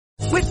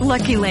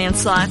Lucky Land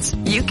Slots,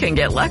 you can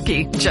get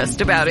lucky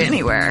just about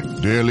anywhere.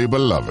 Dearly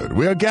beloved,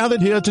 we are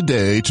gathered here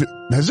today to...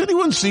 Has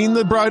anyone seen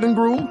the bride and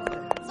groom?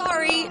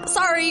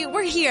 Sorry,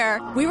 we're here.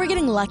 We were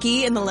getting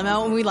lucky in the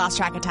limo and we lost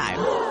track of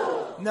time.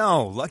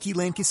 No, Lucky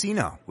Land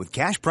Casino, with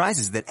cash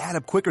prizes that add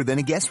up quicker than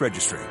a guest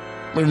registry.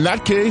 In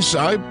that case,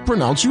 I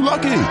pronounce you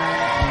lucky.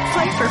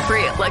 Play for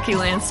free at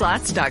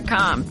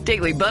LuckyLandSlots.com.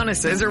 Daily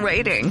bonuses are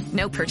waiting.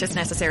 No purchase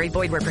necessary.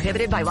 Void where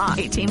prohibited by law.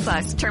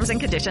 18+. Terms and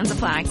conditions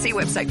apply. See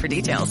website for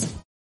details.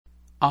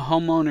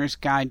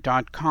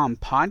 aHomeownersGuide.com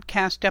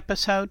podcast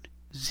episode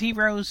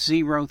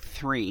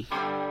 003.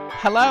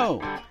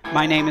 Hello,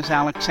 my name is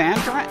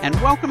Alexandra, and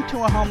welcome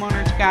to a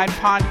Homeowner's Guide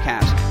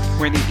podcast,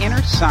 where the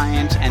inner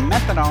science and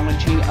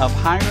methodology of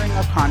hiring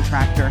a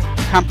contractor,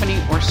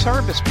 company, or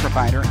service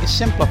provider is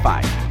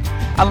simplified.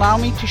 Allow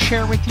me to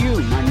share with you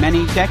my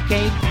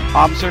many-decade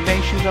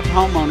observations of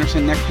homeowners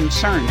and their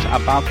concerns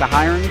about the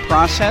hiring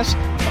process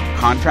of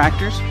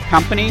contractors,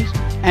 companies,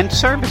 and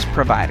service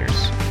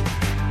providers.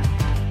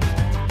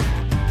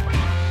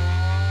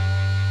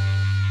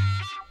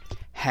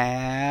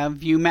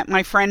 Have you met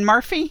my friend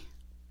Murphy?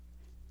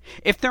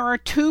 If there are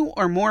two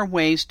or more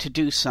ways to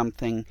do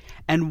something,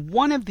 and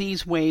one of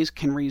these ways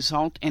can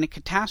result in a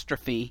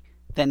catastrophe,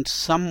 then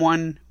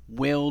someone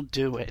will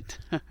do it.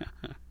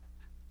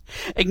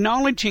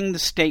 Acknowledging the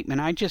statement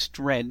I just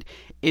read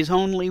is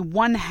only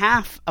one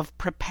half of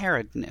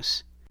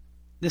preparedness.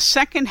 The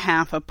second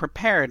half of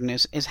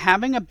preparedness is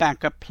having a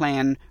backup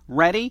plan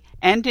ready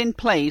and in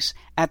place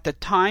at the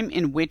time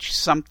in which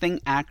something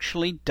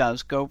actually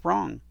does go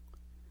wrong.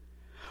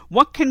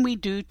 What can we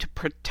do to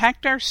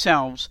protect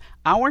ourselves,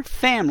 our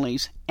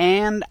families,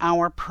 and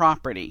our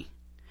property?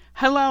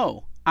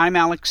 Hello, I'm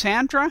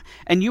Alexandra,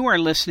 and you are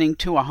listening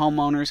to a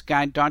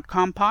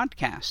aHomeownersGuide.com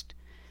podcast.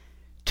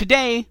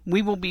 Today,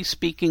 we will be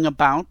speaking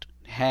about,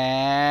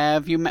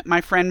 have you met my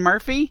friend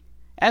Murphy?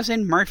 As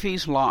in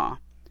Murphy's Law.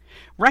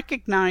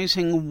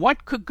 Recognizing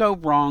what could go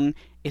wrong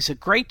is a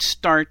great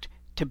start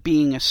to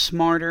being a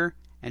smarter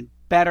and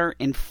better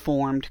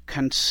informed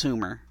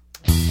consumer.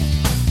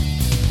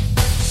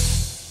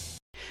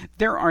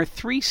 There are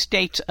three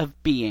states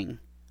of being.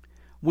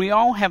 We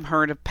all have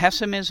heard of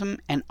pessimism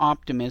and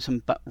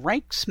optimism, but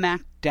right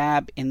smack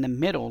dab in the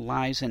middle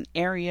lies an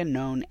area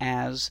known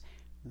as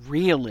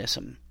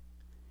realism.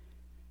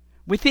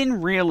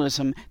 Within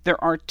realism,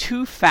 there are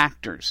two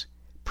factors,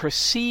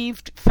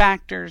 perceived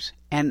factors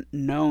and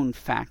known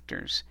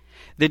factors.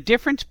 The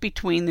difference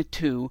between the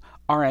two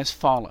are as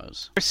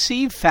follows.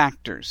 Perceived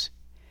factors,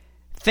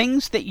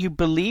 things that you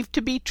believe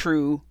to be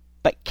true,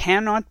 but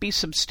cannot be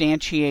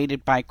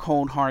substantiated by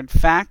cold hard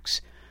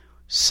facts,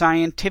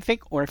 scientific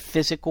or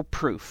physical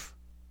proof.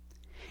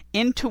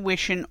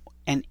 Intuition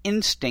and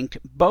instinct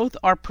both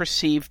are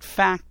perceived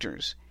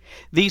factors.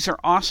 These are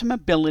awesome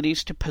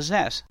abilities to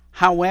possess.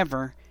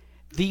 However,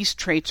 these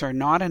traits are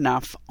not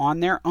enough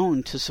on their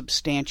own to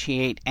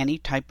substantiate any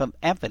type of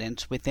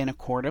evidence within a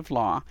court of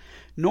law,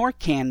 nor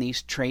can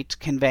these traits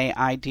convey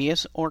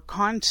ideas or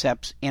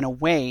concepts in a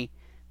way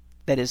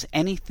that is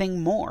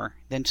anything more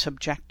than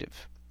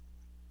subjective.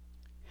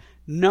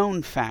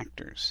 Known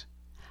factors,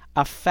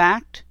 a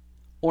fact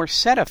or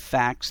set of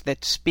facts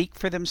that speak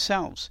for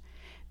themselves,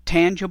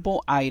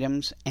 tangible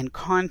items and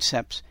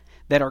concepts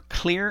that are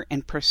clear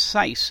and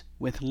precise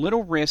with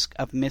little risk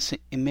of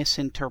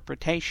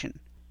misinterpretation,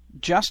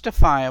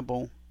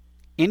 justifiable,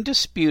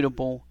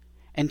 indisputable,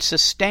 and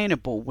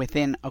sustainable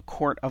within a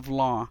court of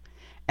law,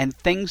 and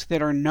things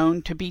that are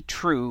known to be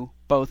true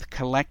both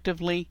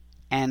collectively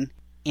and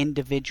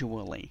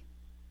individually.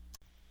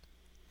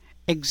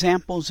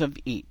 Examples of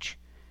each.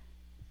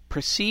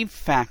 Perceived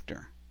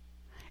factor,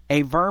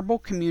 a verbal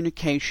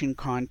communication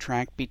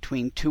contract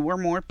between two or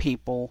more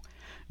people,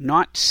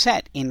 not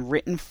set in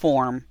written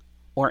form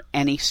or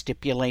any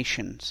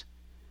stipulations.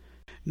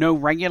 No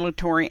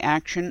regulatory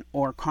action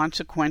or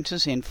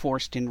consequences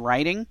enforced in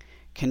writing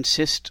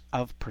consists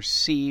of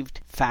perceived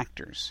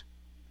factors.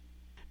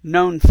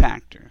 Known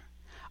factor,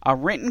 a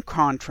written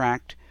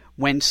contract,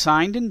 when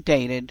signed and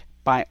dated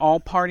by all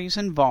parties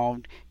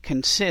involved,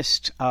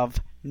 consists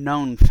of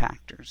known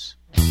factors.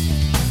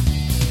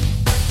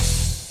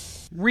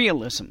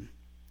 Realism.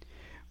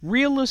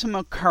 Realism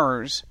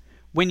occurs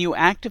when you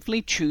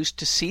actively choose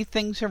to see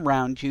things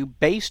around you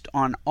based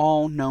on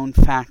all known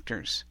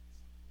factors.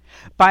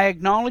 By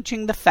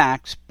acknowledging the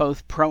facts,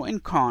 both pro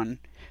and con,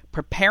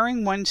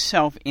 preparing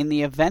oneself in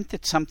the event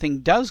that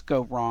something does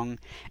go wrong,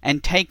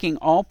 and taking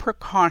all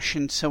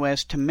precautions so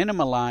as to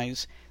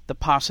minimize the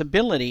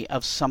possibility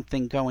of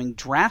something going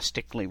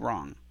drastically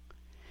wrong.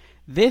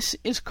 This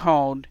is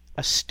called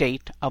a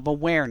state of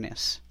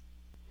awareness.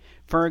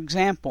 For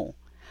example,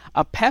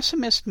 a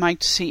pessimist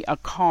might see a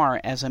car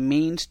as a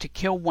means to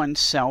kill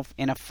oneself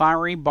in a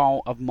fiery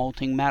ball of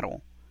molten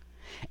metal.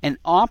 An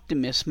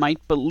optimist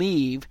might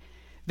believe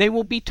they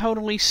will be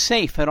totally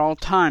safe at all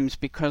times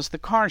because the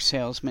car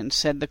salesman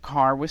said the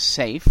car was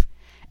safe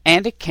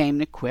and it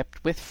came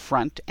equipped with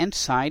front and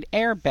side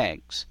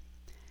airbags.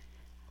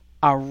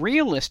 A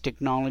realist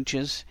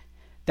acknowledges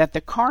that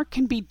the car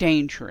can be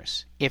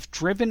dangerous if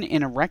driven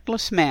in a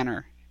reckless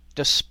manner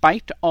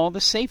despite all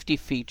the safety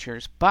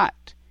features,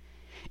 but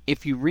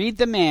if you read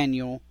the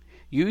manual,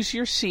 use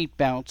your seat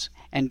belts,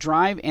 and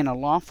drive in a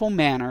lawful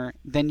manner,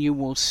 then you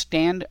will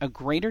stand a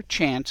greater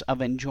chance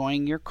of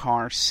enjoying your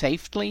car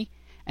safely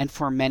and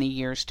for many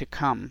years to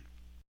come.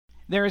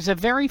 There is a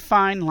very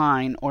fine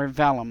line or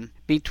vellum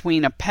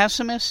between a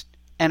pessimist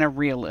and a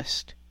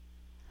realist.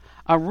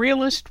 A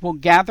realist will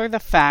gather the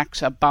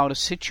facts about a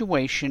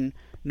situation,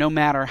 no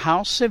matter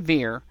how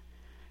severe,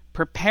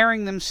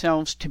 preparing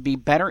themselves to be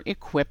better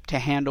equipped to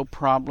handle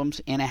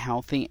problems in a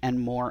healthy and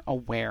more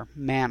aware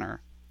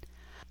manner.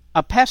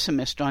 A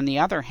pessimist, on the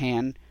other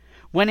hand,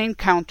 when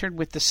encountered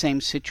with the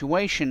same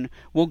situation,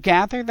 will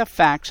gather the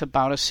facts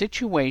about a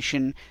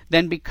situation,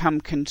 then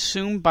become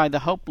consumed by the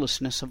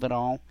hopelessness of it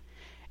all,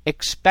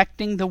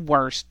 expecting the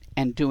worst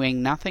and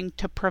doing nothing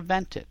to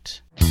prevent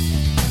it.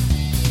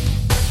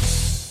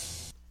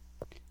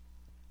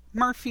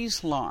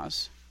 Murphy's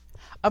Laws.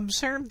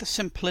 Observe the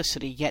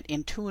simplicity yet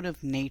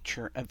intuitive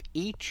nature of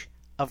each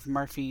of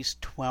Murphy's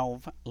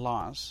 12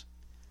 laws.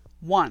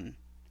 1.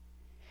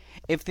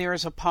 If there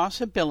is a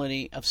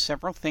possibility of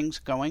several things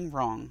going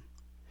wrong,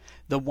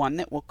 the one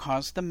that will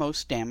cause the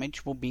most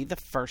damage will be the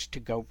first to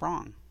go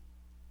wrong.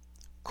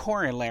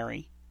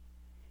 Corollary.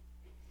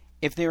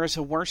 If there is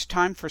a worse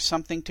time for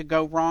something to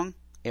go wrong,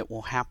 it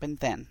will happen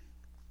then.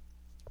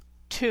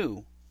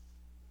 2.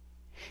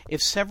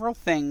 If several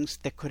things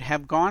that could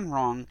have gone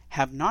wrong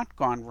have not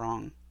gone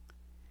wrong,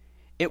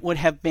 it would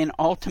have been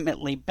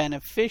ultimately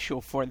beneficial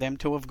for them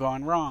to have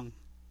gone wrong.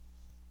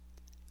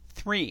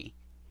 3.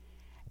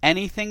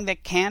 Anything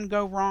that can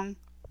go wrong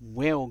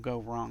will go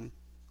wrong.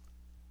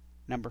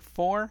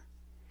 4.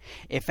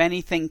 If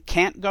anything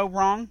can't go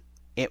wrong,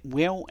 it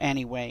will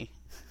anyway.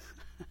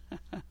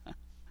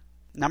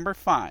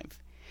 5.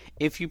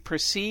 If you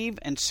perceive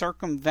and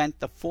circumvent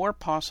the 4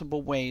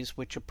 possible ways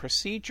which a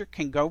procedure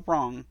can go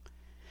wrong,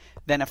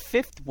 then a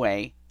 5th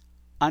way,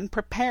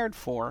 unprepared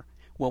for,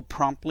 will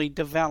promptly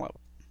develop.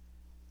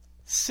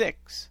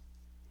 6.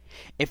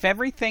 If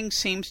everything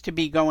seems to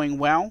be going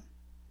well,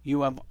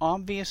 you have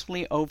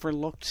obviously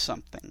overlooked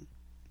something.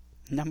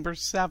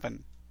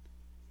 7.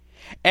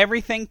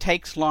 Everything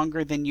takes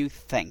longer than you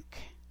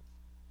think.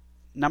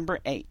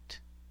 8.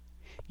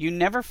 You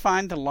never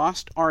find the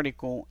lost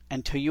article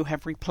until you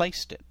have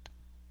replaced it.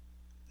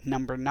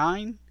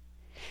 9.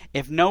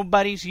 If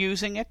nobody's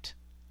using it,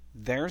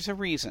 there's a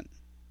reason.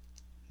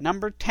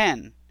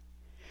 10.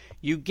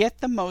 You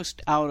get the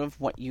most out of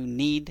what you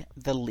need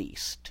the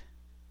least.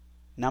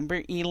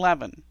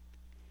 11.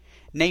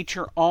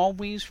 Nature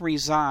always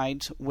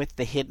resides with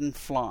the hidden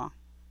flaw.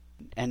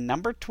 And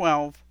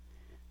 12.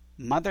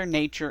 Mother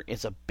Nature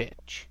is a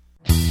bitch.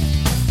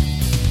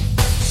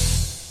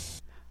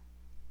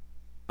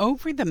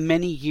 Over the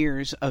many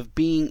years of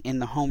being in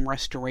the home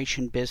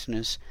restoration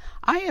business,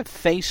 I have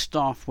faced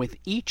off with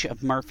each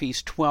of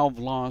Murphy's 12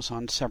 laws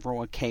on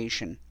several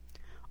occasions.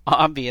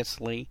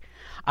 Obviously,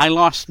 I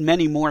lost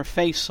many more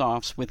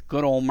face-offs with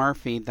good old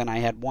Murphy than I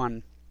had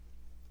won.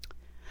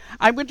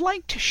 I would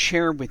like to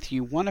share with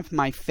you one of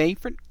my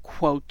favorite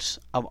quotes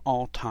of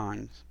all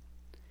times.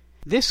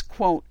 This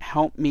quote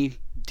helped me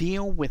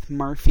deal with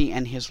Murphy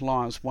and his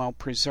laws while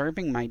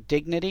preserving my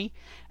dignity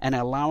and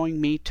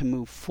allowing me to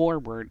move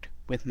forward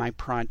with my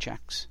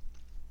projects.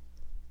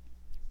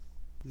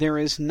 There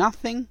is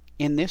nothing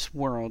in this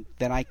world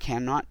that I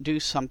cannot do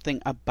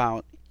something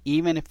about,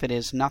 even if it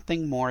is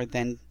nothing more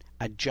than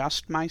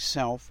adjust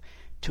myself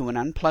to an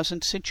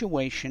unpleasant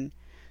situation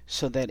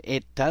so that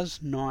it does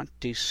not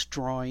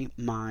destroy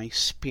my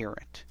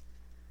spirit.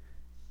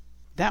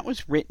 That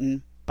was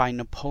written by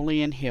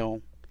Napoleon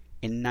Hill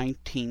in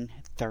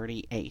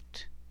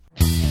 1938.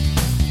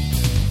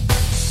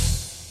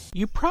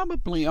 You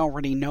probably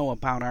already know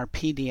about our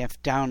PDF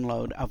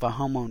download of a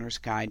homeowner's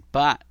guide,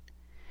 but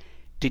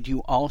did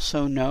you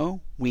also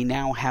know we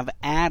now have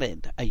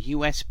added a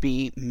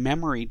USB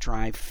memory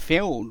drive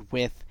filled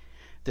with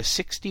the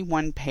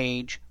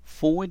 61-page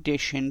full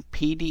edition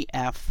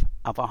PDF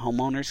of a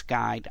homeowner's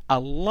guide,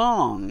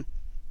 along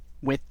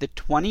with the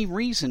 20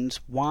 reasons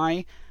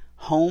why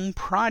home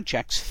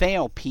projects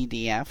fail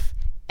PDF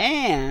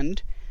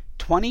and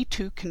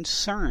 22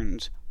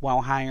 concerns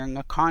while hiring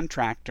a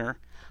contractor,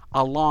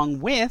 along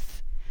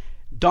with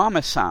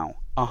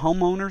Domicile, a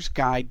homeowner's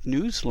guide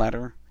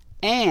newsletter,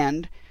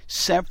 and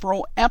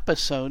several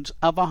episodes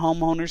of a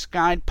homeowner's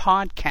guide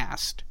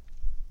podcast.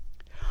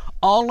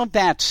 All of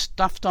that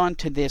stuffed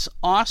onto this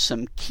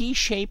awesome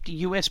key-shaped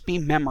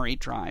USB memory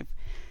drive.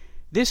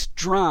 This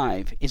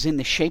drive is in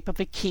the shape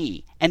of a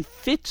key and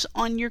fits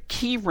on your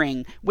key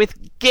ring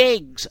with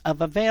gigs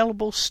of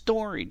available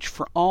storage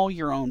for all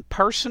your own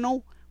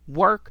personal,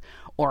 work,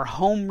 or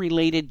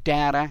home-related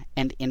data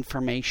and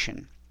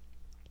information.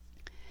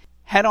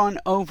 Head on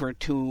over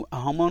to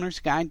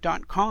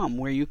aHomeownersGuide.com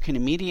where you can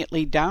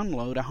immediately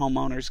download a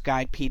Homeowner's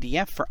Guide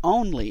PDF for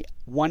only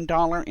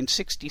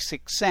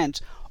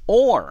 $1.66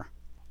 or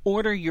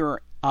order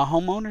your A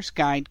Homeowner's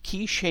Guide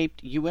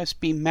key-shaped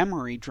USB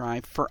memory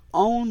drive for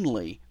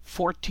only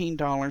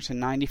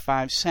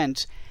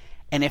 $14.95.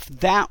 And if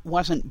that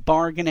wasn't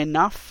bargain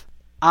enough,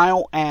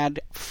 I'll add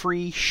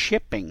free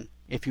shipping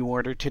if you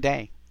order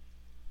today.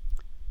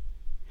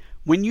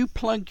 When you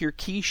plug your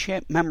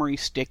KeyShip memory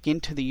stick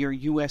into your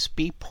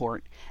USB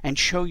port and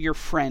show your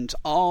friends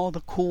all the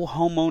cool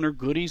homeowner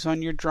goodies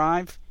on your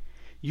drive,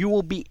 you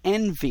will be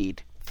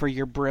envied for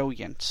your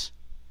brilliance.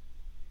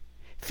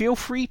 Feel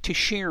free to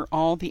share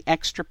all the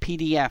extra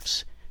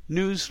PDFs,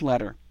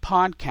 newsletter,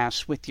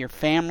 podcasts with your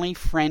family,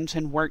 friends,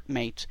 and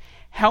workmates.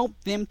 Help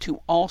them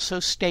to also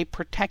stay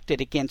protected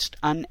against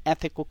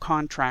unethical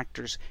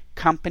contractors,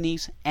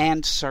 companies,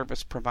 and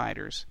service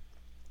providers.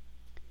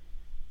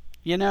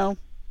 You know,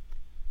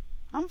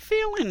 I'm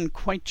feeling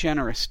quite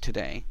generous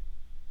today.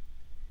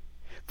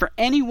 For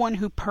anyone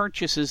who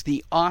purchases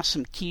the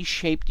awesome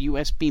key-shaped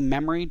USB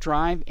memory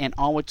drive and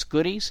all its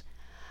goodies,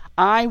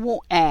 I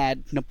will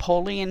add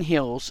Napoleon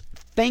Hill's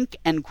Think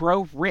and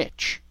Grow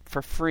Rich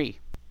for free.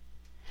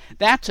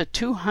 That's a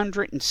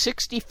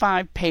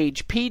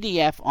 265-page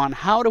PDF on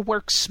how to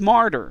work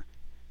smarter,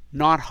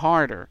 not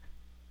harder.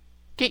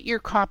 Get your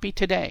copy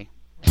today.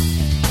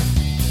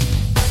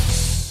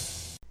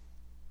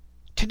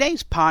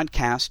 Today's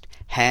podcast,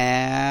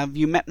 Have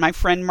You Met My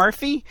Friend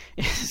Murphy?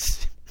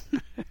 is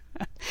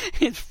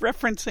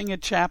referencing a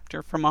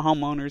chapter from A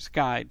Homeowner's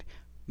Guide,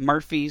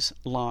 Murphy's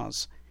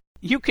Laws.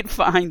 You can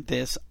find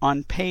this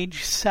on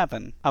page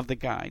 7 of the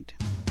guide.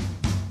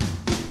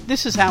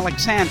 This is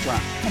Alexandra,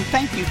 and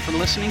thank you for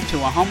listening to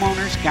a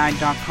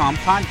aHomeownersGuide.com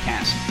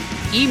podcast.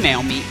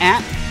 Email me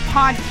at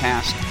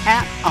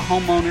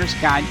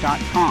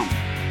podcast@aHomeownersGuide.com.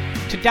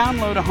 To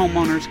download a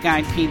Homeowner's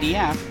Guide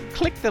PDF,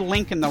 click the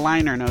link in the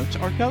liner notes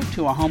or go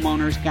to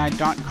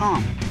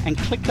aHomeownersGuide.com and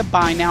click the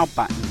Buy Now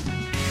button.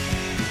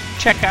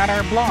 Check out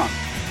our blog,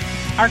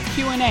 our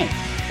Q&A,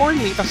 or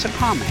leave us a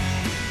comment.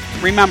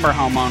 Remember,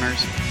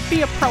 homeowners,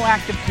 be a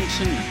proactive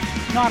consumer,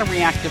 not a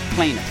reactive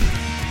plaintiff.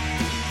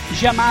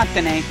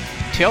 Jamatane.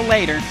 Till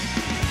later.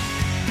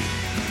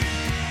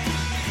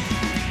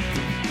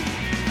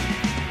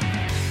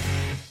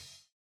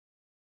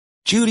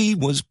 Judy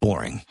was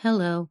boring.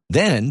 Hello.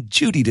 Then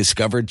Judy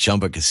discovered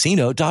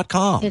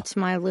ChumbaCasino.com. It's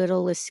my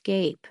little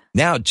escape.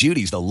 Now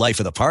Judy's the life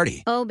of the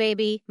party. Oh,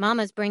 baby,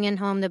 mama's bringing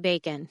home the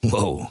bacon.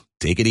 Whoa,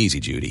 take it easy,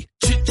 Judy.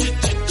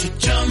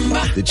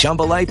 The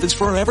Chumba life is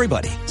for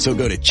everybody. So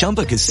go to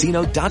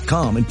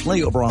ChumbaCasino.com and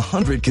play over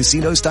 100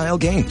 casino-style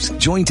games.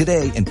 Join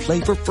today and play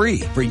for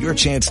free for your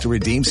chance to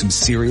redeem some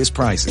serious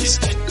prizes.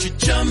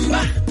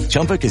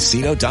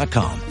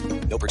 ChumbaCasino.com.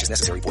 No purchase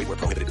necessary. Void where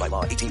prohibited by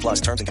law.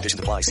 18+ terms and conditions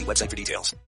apply. See website for details.